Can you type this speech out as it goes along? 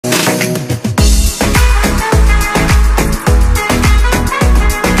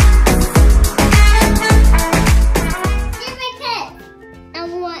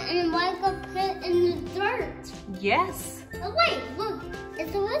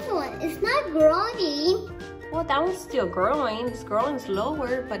not. It's not growing. Well, that one's still growing. It's growing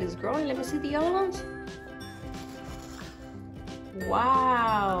slower, but it's growing. Let me see the other ones.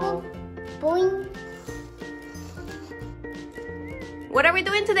 Wow. Boing. What are we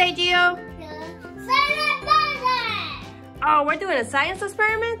doing today, Gio? Oh, we're doing a science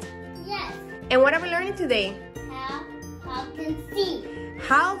experiment? Yes. And what are we learning today? How pumpkin seed.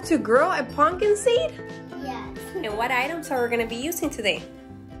 How to grow a pumpkin seed? Yes. And what items are we going to be using today?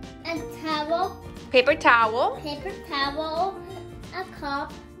 A towel. Paper towel. Paper towel. A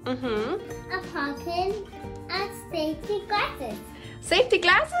cup. Mm-hmm. A pumpkin. And safety glasses. Safety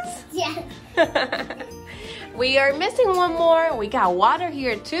glasses? Yes. We are missing one more. We got water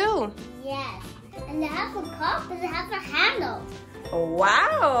here too. Yes. And it has a cup and it has a handle.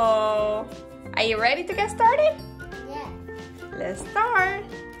 Wow. Are you ready to get started? Yes. Let's start.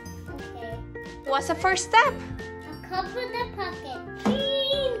 Okay. What's the first step? A cup with a pumpkin.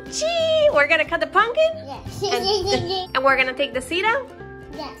 Gee, we're gonna cut the pumpkin? Yes. And we're gonna take the seed out?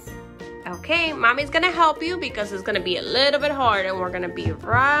 Yes. Okay, Mommy's gonna help you because it's gonna be a little bit hard, and we're gonna be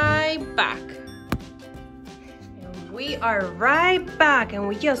right back. And we are right back, and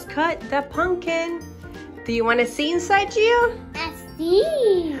we just cut the pumpkin. Do you wanna see inside, Gio? I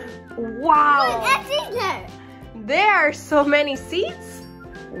see. Wow. Look, I see there. There are so many seeds.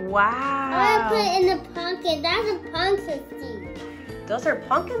 Wow. I put it in the pumpkin. That's a pumpkin seed. Those are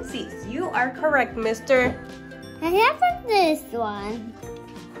pumpkin seeds. You are correct, mister. I have this one.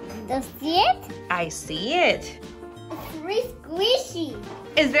 Do you see it? I see it. It's very squishy.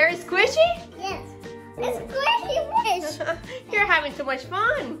 It's very squishy? Yes. It's squishy fish. You're having too much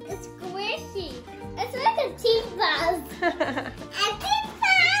fun. It's squishy. It's like a tea buzz. A tea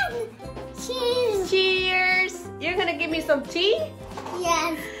buzz. Cheers. Cheers. You're gonna give me some tea?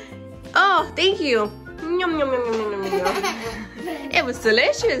 Yes. Oh, thank you. Yum, yum, yum, yum, yum, yum. It was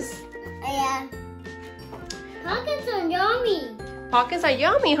delicious. Yeah. Pumpkins are yummy. Pumpkins are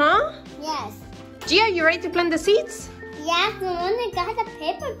yummy, huh? Yes. Gia, you ready to plant the seeds? Yes, the one that got the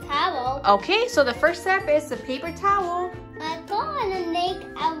paper towel. Okay, so the first step is the paper towel. I'm going to make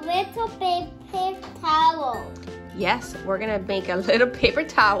a little paper towel. Yes, we're gonna make a little paper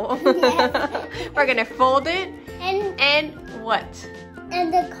towel. Yes. We're gonna fold it. And what?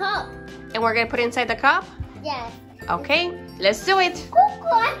 And the cup. And we're gonna put it inside the cup? Yes. Okay, let's do it.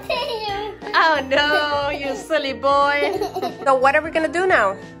 Continue. Oh no, you silly boy. So what are we gonna do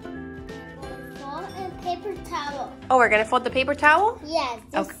now? Fold a paper towel. Oh, we're gonna fold the paper towel? Yes.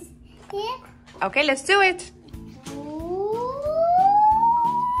 Okay. Here. Okay, let's do it.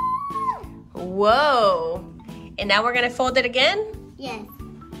 Whoa. And now we're gonna fold it again? Yes.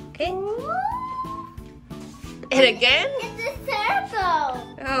 Okay. And again? It's a circle.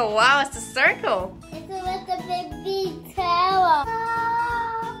 Oh wow, it's a circle. It's with a baby towel.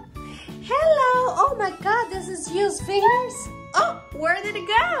 Hello. Oh my God, this is Yu's fingers. Oh, where did it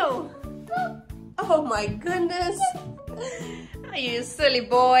go? Oh my goodness. Oh, you silly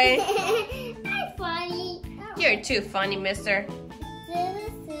boy. I'm funny. You're too funny, mister. It's a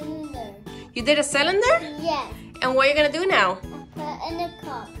cylinder. You did a cylinder? Yes. And what are you gonna do now? I put in a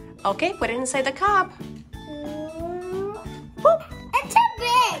cup. Okay, put it inside the cup. It's too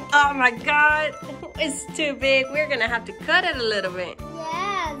big. Oh my God, it's too big. We're gonna have to cut it a little bit.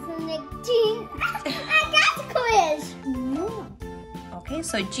 Yes, and the I got squish. Okay,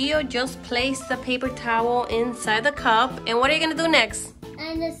 so Gio just placed the paper towel inside the cup. And what are you gonna do next?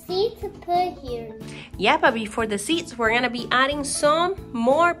 And the seed to put here. Yeah, but before the seeds, we're gonna be adding some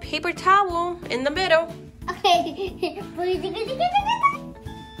more paper towel in the middle. Okay.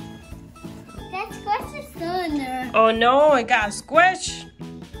 That squish is still in there. Oh no, it got squished.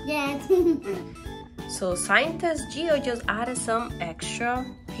 Yes. So scientist Gio just added some extra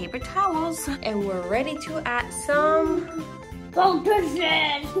paper towels, and we're ready to add some Pumpkin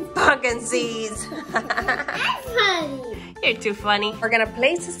seeds. pumpkin seeds. That's funny. You're too funny. We're gonna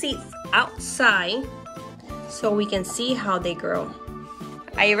place the seeds outside so we can see how they grow.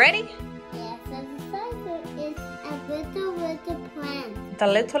 Are you ready? Yes, and the size is a little plant. The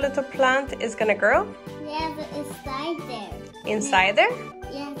little plant is gonna grow Yeah, but inside there. inside there?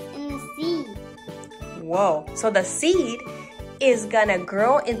 Yes, in the seed. Whoa, so the seed is gonna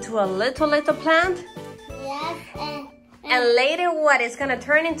grow into a little plant? Yes, And later what? It's gonna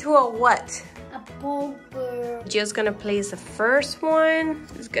turn into a what? a booger. Just gonna place the first one.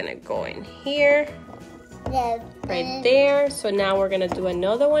 It's gonna go in here, Yes. right there. So now we're gonna do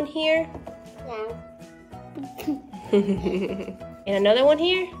another one here. Yeah. And another one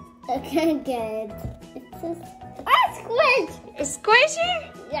here. Okay, good. It's just squish.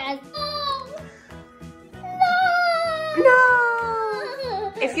 Squishy? Yes.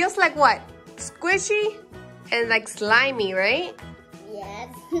 No! If It feels like what? Squishy and like slimy, right? Yes.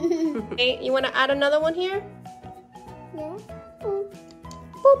 Hey, you want to add another one here? Yeah.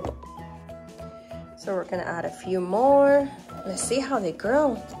 Boop. So we're gonna add a few more. Let's see how they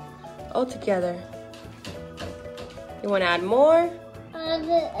grow all together. You want to add more?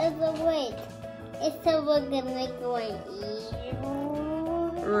 Wait. It's so we're gonna go and eat.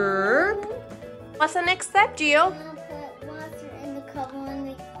 What's the next step, Gio? Put water in the cup when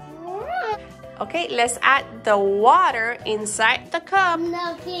they grow. Okay, let's add the water inside the cup.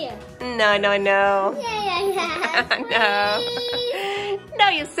 No, here. No, no, no. Yeah. No. No,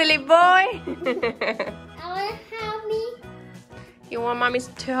 you silly boy. I want to help me. You want mommy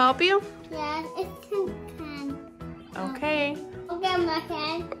to help you? Yeah, it's can. Okay. Okay, my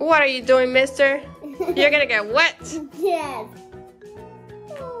hand. What are you doing, mister? You're gonna get wet. Yes.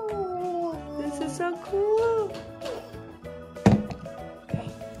 This is so cool. Okay.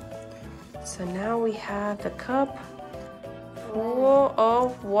 So now we have the cup full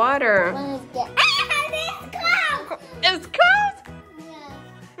of water. It's cold. It's cold? Yeah.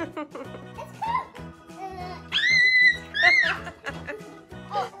 It's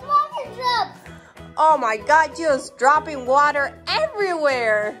cold. Water drops. Oh my God, just dropping water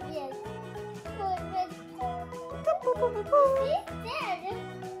everywhere. Yes.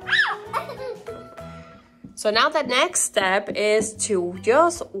 So now the next step is to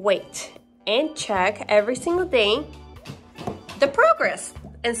just wait and check every single day the progress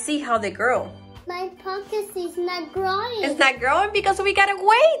and see how they grow. My pumpkin is not growing. It's not growing because we gotta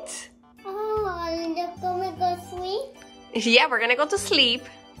wait. Oh, and they're gonna go sleep? Yeah, we're gonna go to sleep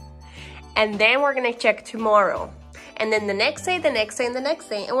and then we're gonna check tomorrow. And then the next day, the next day, and the next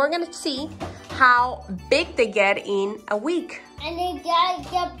day. And we're gonna see how big they get in a week. And they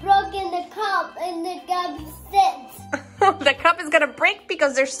get broken the cup and the cup sits. The cup is gonna break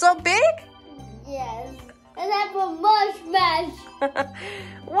because they're so big? Yes. And I have a mush.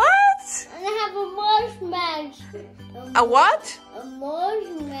 What? And I have a mush. A what? A mush.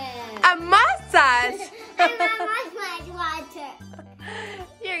 A mustache. And my mush water.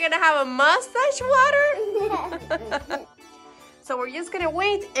 You're gonna have a mustache water? So we're just gonna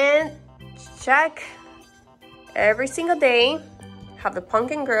wait and check every single day how the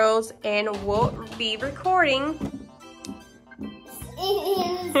pumpkin grows, and we'll be recording.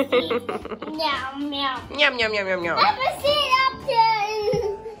 Meow, meow. Yum, yum, yum, yum, yum. I have a seat up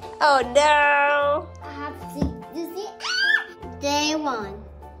there. Oh no. I have to see. Day 1.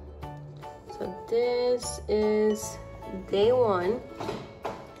 So this is day 1.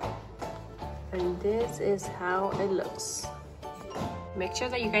 And this is how it looks. Make sure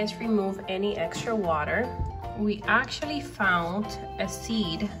that you guys remove any extra water. We actually found a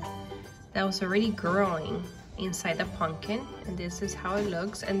seed that was already growing inside the pumpkin, and this is how it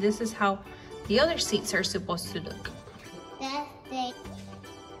looks, and this is how the other seeds are supposed to look. That's day.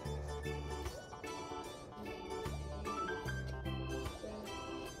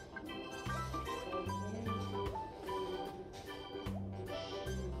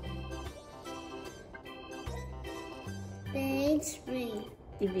 Day 3.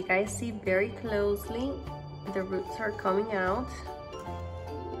 If you guys see very closely, the roots are coming out.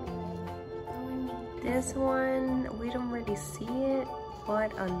 This one, we don't really see it,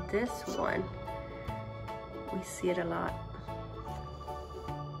 but on this one, we see it a lot.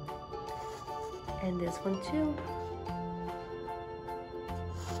 And this one too.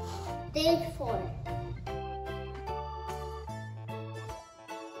 Day 4.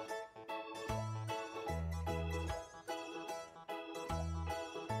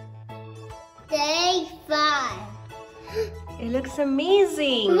 Day 5. It looks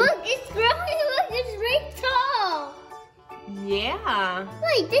amazing. Look, it's growing. Look, it's really tall. Yeah.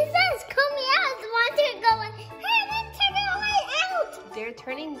 Wait, this is coming out. The water going. Hey, let's turn it right out. They're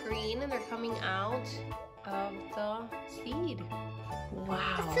turning green and they're coming out of the seed.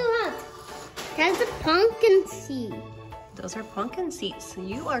 Wow. So look, that's a pumpkin seed. Those are pumpkin seeds.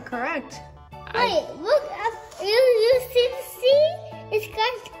 You are correct. Wait, look. You see the seed? It's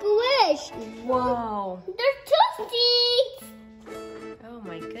got squished. Wow. There's 2 seeds. Oh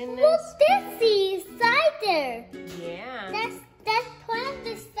my goodness. Look, this seed inside there. Yeah. That's plant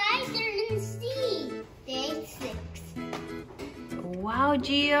the cider in the seed. Day 6. Wow,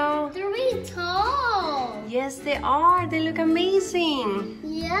 Gio. They're really tall. Yes, they are. They look amazing.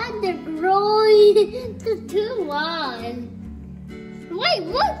 Yeah, they're growing to 2-1. Wait,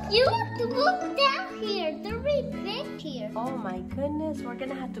 look down here. They're really big here. Oh my goodness. We're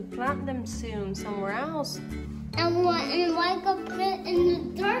gonna have to plant them soon somewhere else. And why go put it in the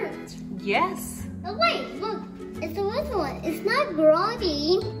dirt? Yes. Oh, wait, look. It's the little one. It's not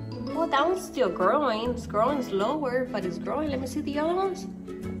growing. Well, that one's still growing. It's growing slower, but it's growing. Let me see the other ones.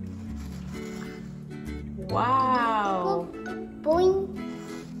 Wow. Boing.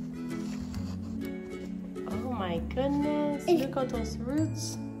 Oh my goodness. Look at those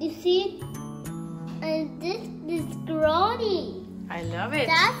roots. You see? And this is growing. I love it.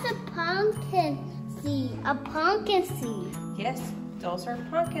 That's a pumpkin seed. A pumpkin seed. Yes, those are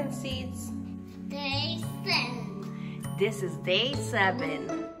pumpkin seeds. Day 7. This is day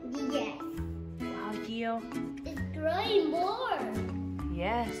 7. Yes. Wow, Gio. It's growing more.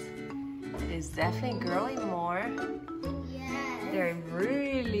 Yes, it's definitely growing more. Yes. They're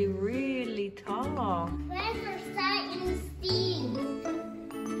really, really tall. Plants are inside in the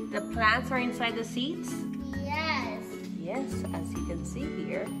seed. The plants are inside the seeds? Yes. Yes, as you can see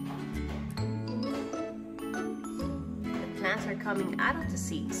here. The plants are coming out of the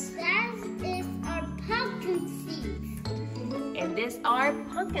seeds. That is our pumpkin seeds. And these are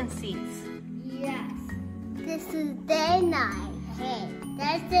pumpkin seeds. Yes. This is day 9. Hey,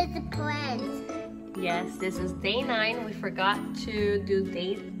 that's the plant. Yes, this is day 9. We forgot to do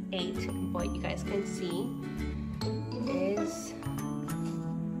day 8, but you guys can see is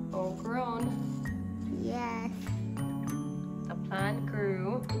all grown. Yes. The plant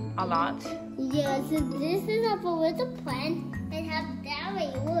grew a lot. Yes, so this is a little plant and have that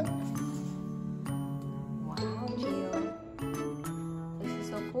way. Look. Wow, Gio. This is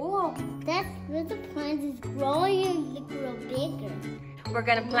so cool. That little plant is growing and it grow bigger. We're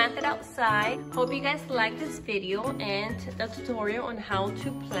gonna plant it outside. Hope you guys like this video and the tutorial on how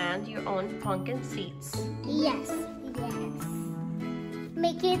to plant your own pumpkin seeds. Yes, yes.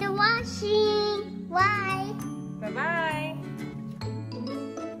 Make it a washing. Why?